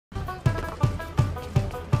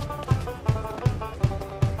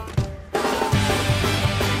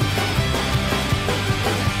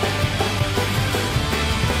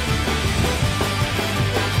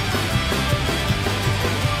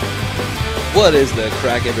What is the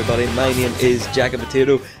crack, everybody? My name is Jack and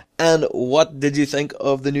Potato, and what did you think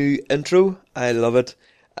of the new intro? I love it.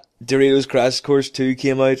 Doritos Crash Course 2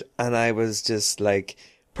 came out, and I was just like,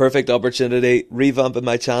 perfect opportunity, revamping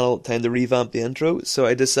my channel, time to revamp the intro, so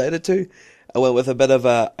I decided to. I went with a bit of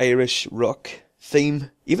a Irish rock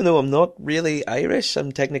theme, even though I'm not really Irish,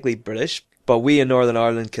 I'm technically British, but we in Northern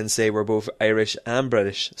Ireland can say we're both Irish and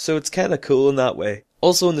British, so it's kinda cool in that way.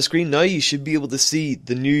 Also on the screen now you should be able to see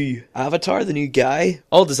the new avatar, the new guy,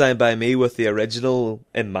 all designed by me with the original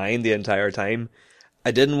in mind the entire time. I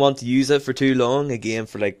didn't want to use it for too long, again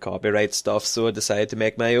for like copyright stuff, so I decided to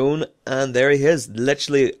make my own, and there he is.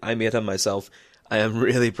 Literally, I made him myself. I am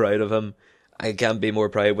really proud of him. I can't be more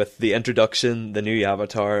proud with the introduction, the new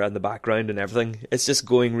avatar, and the background and everything. It's just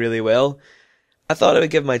going really well. I thought I would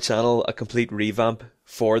give my channel a complete revamp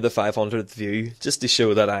for the 500th view, just to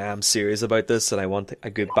show that I am serious about this and I want a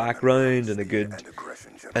good background and a good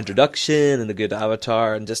introduction and a good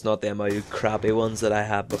avatar and just not the amount of crappy ones that I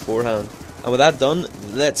had beforehand. And with that done,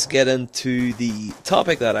 let's get into the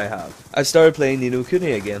topic that I have. I've started playing Ni no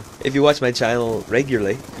Kuni again. If you watch my channel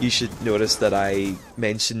regularly, you should notice that I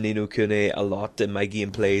mention Ni no Kuni a lot in my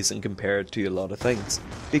gameplays and compare it to a lot of things.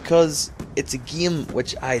 Because it's a game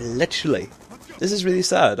which I literally... This is really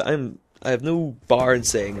sad. I have no bar in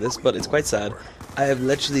saying this, but it's quite sad. I have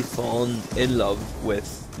literally fallen in love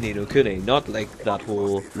with Ni no Kuni. Not like that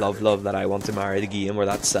whole love that I want to marry the game, or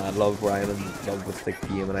that sad love where I'm in love with the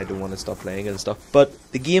game and I don't want to stop playing and stuff.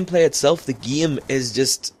 But the gameplay itself, the game is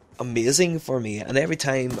just amazing for me, and every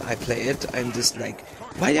time I play it, I'm just like,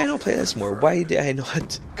 why did I not play this more? Why did I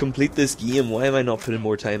not complete this game? Why am I not putting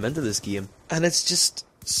more time into this game? And it's just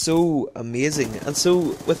so amazing. And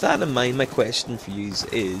so with that in mind, my question for you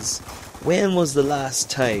is, when was the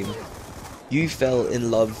last time you fell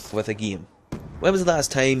in love with a game? When was the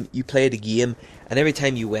last time you played a game and every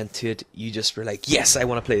time you went to it you just were like, yes, I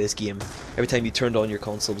want to play this game? Every time you turned on your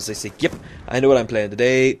console, was just like, yep, I know what I'm playing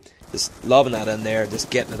today, just lobbing that in there,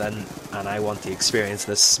 just getting it in, and I want to experience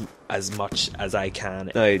this as much as I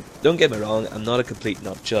can. Now, don't get me wrong, I'm not a complete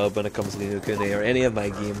nut job when it comes to Ni no Kuni or any of my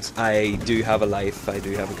games. I do have a life, I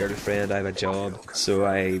do have a girlfriend, I have a job, so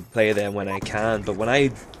I play them when I can, but when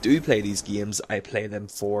I do play these games, I play them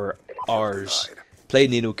for hours.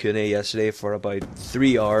 Played Ni no Kuni yesterday for about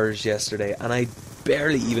 3 hours yesterday, and I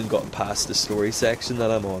barely even got past the story section that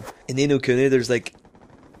I'm on. In Ni no Kuni there's like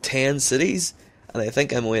 10 cities, and I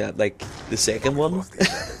think I'm only at like the second one.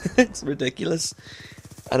 It's ridiculous.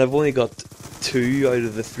 And I've only got 2 out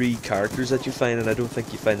of the 3 characters that you find, and I don't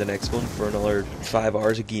think you find the next one for another 5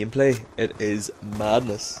 hours of gameplay. It is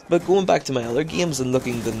madness. But going back to my other games and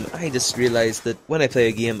looking at them, I just realised that when I play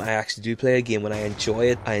a game, I actually do play a game. When I enjoy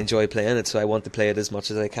it, I enjoy playing it, so I want to play it as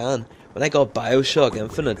much as I can. When I got Bioshock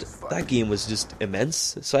Infinite, that game was just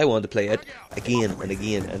immense, so I wanted to play it again and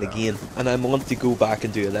again and again. And I want to go back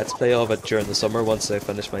and do a let's play of it during the summer once I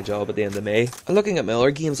finish my job at the end of May. And looking at my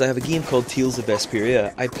other games, I have a game called Tales of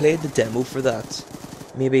Vesperia. I played the demo for that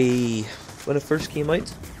maybe when it first came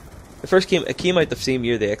out. It came out the same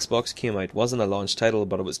year the Xbox came out. It wasn't a launch title,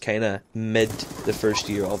 but it was kinda mid the first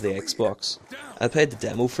year of the Xbox. I played the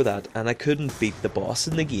demo for that, and I couldn't beat the boss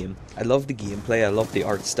in the game. I love the gameplay, I love the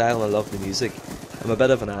art style, I love the music. I'm a bit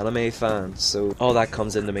of an anime fan, so all that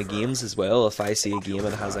comes into my games as well. If I see a game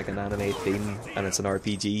and it has like an anime theme, and it's an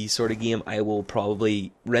RPG sort of game, I will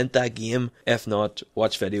probably rent that game, if not,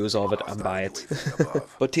 watch videos of it and buy it.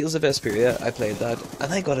 But Tales of Vesperia, I played that,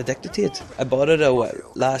 and I got addicted to it. I bought it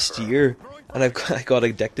last year, and I got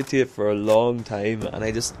addicted to it for a long time, and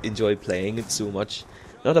I just enjoy playing it so much.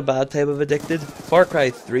 Not a bad type of addicted. Far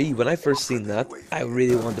Cry 3, when I first seen that, I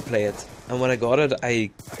really wanted to play it. And when I got it,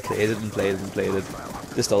 I played it and played it and played it.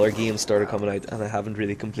 Just other games started coming out and I haven't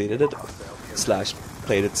really completed it. /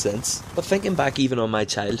 played it since. But thinking back even on my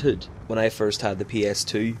childhood, when I first had the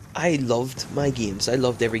PS2, I loved my games. I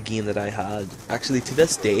loved every game that I had. Actually, to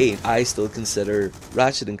this day, I still consider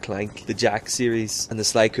Ratchet & Clank, the Jak series, and the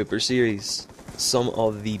Sly Cooper series some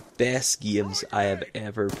of the best games I have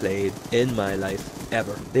ever played in my life,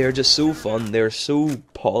 ever. They are just so fun, they're so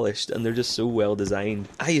polished, and they're just so well designed.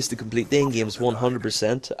 I used to complete the end games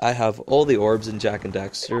 100%. I have all the orbs in Jak and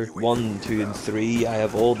Daxter, 1, 2 and 3. I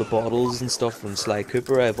have all the bottles and stuff from Sly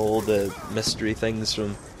Cooper. I have all the mystery things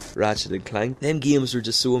from Ratchet & Clank. Them games were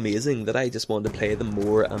just so amazing that I just wanted to play them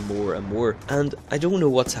more and more and more. And I don't know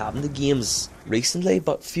what's happened to games recently,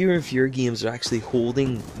 but fewer and fewer games are actually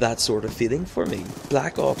holding that sort of feeling for me.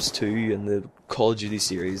 Black Ops 2 and the Call of Duty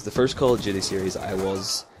series, the first Call of Duty series, I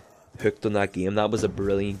was hooked on that game. That was a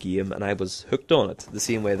brilliant game, and I was hooked on it, the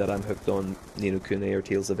same way that I'm hooked on Ni no Kuni or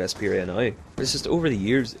Tales of Vesperia now. But it's just over the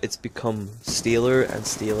years, it's become staler and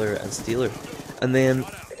staler and staler. And then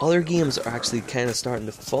other games are actually kind of starting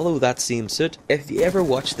to follow that same suit. If you ever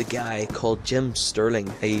watch the guy called Jim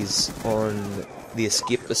Sterling, he's on the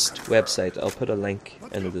Escapist website, I'll put a link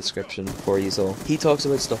in the description for you all. He talks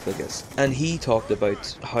about stuff like this, and he talked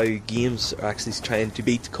about how games are actually trying to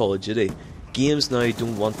beat Call of Duty. Games now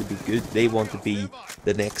don't want to be good, they want to be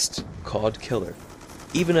the next COD killer.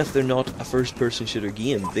 Even if they're not a first-person shooter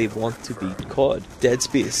game, they want to beat COD. Dead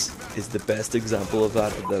Space is the best example of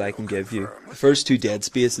that I can give you. The first two Dead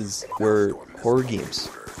Spaces were horror games.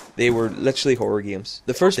 They were literally horror games.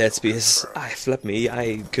 The first Dead Space, I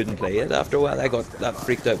couldn't play it after a while. I got that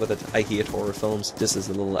freaked out with it. I hate horror films, just as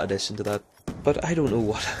a little addition to that. But I don't know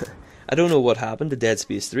what... I don't know what happened to Dead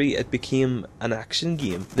Space 3. It became an action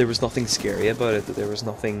game. There was nothing scary about it. There was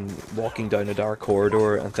nothing walking down a dark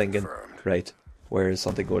corridor and thinking, right, where is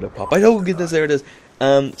something going to pop? Oh goodness, there it is.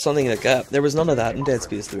 Something like that. There was none of that in Dead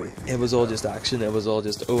Space 3. It was all just action. It was all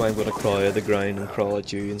just, oh, I'm going to crawl out of the ground and crawl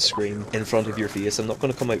at you and scream in front of your face. I'm not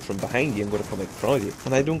going to come out from behind you. I'm going to come out in front of you.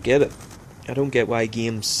 And I don't get it. I don't get why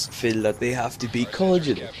games feel that they have to be Call of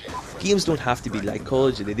Duty. Games don't have to be like Call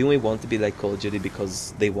of Duty. They only want to be like Call of Duty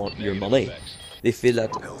because they want your money. They feel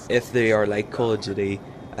that if they are like Call of Duty,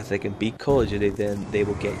 if they can beat Call of Duty, then they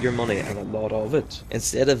will get your money and a lot of it.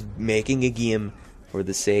 Instead of making a game for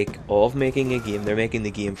the sake of making a game, they're making the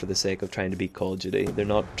game for the sake of trying to beat Call of Duty. They're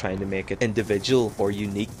not trying to make it individual or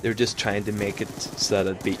unique. They're just trying to make it so that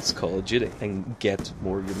it beats Call of Duty and get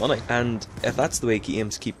more of your money. And if that's the way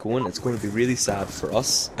games keep going, it's going to be really sad for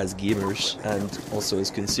us as gamers and also as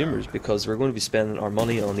consumers, because we're going to be spending our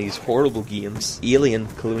money on these horrible games. Alien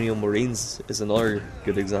Colonial Marines is another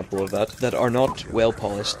good example of that are not well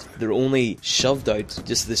polished. They're only shoved out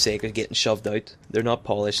just for the sake of getting shoved out. They're not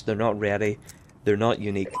polished, they're not ready. They're not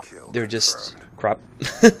unique, they're just crap,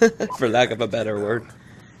 for lack of a better word.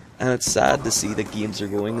 And it's sad to see that games are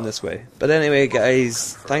going in this way. But anyway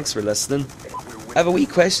guys, thanks for listening. I have a wee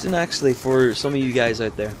question actually for some of you guys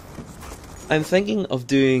out there. I'm thinking of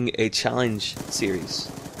doing a challenge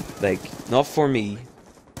series. Like, not for me,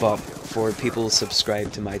 but for people who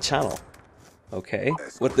subscribe to my channel. Okay?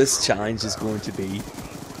 What this challenge is going to be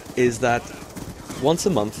is that once a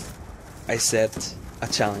month I set a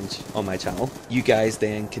challenge on my channel. You guys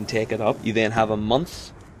then can take it up. You then have a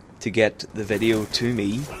month to get the video to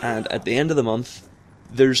me, and at the end of the month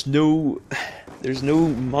there's no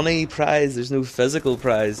money prize, there's no physical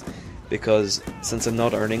prize, because since I'm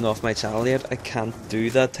not earning off my channel yet, I can't do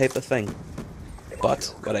that type of thing.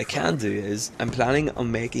 But what I can do is I'm planning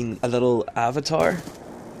on making a little avatar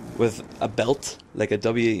with a belt, like the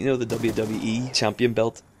WWE champion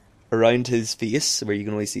belt around his face where you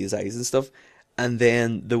can only see his eyes and stuff. And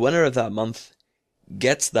then the winner of that month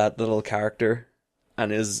gets that little character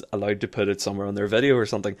and is allowed to put it somewhere on their video or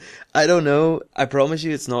something. I don't know. I promise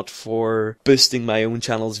you it's not for boosting my own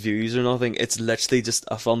channel's views or nothing. It's literally just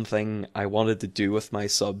a fun thing I wanted to do with my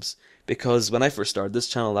subs. Because when I first started this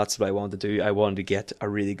channel, that's what I wanted to do. I wanted to get a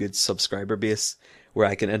really good subscriber base where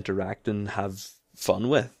I can interact and have fun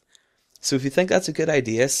with. So if you think that's a good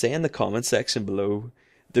idea, say in the comment section below.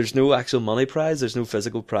 There's no actual money prize, there's no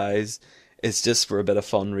physical prize. It's just for a bit of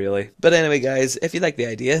fun, really. But anyway, guys, if you like the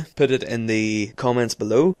idea, put it in the comments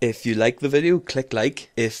below. If you like the video, click like.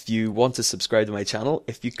 If you want to subscribe to my channel,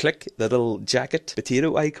 if you click the little jacket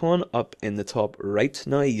potato icon up in the top right.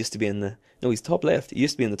 Now, he used to be in the... No, he's top left. He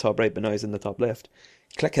used to be in the top right, but now he's in the top left.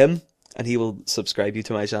 Click him, and he will subscribe you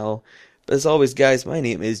to my channel. But as always, guys, my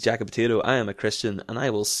name is Jack Potato. I am a Christian, and I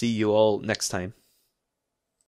will see you all next time.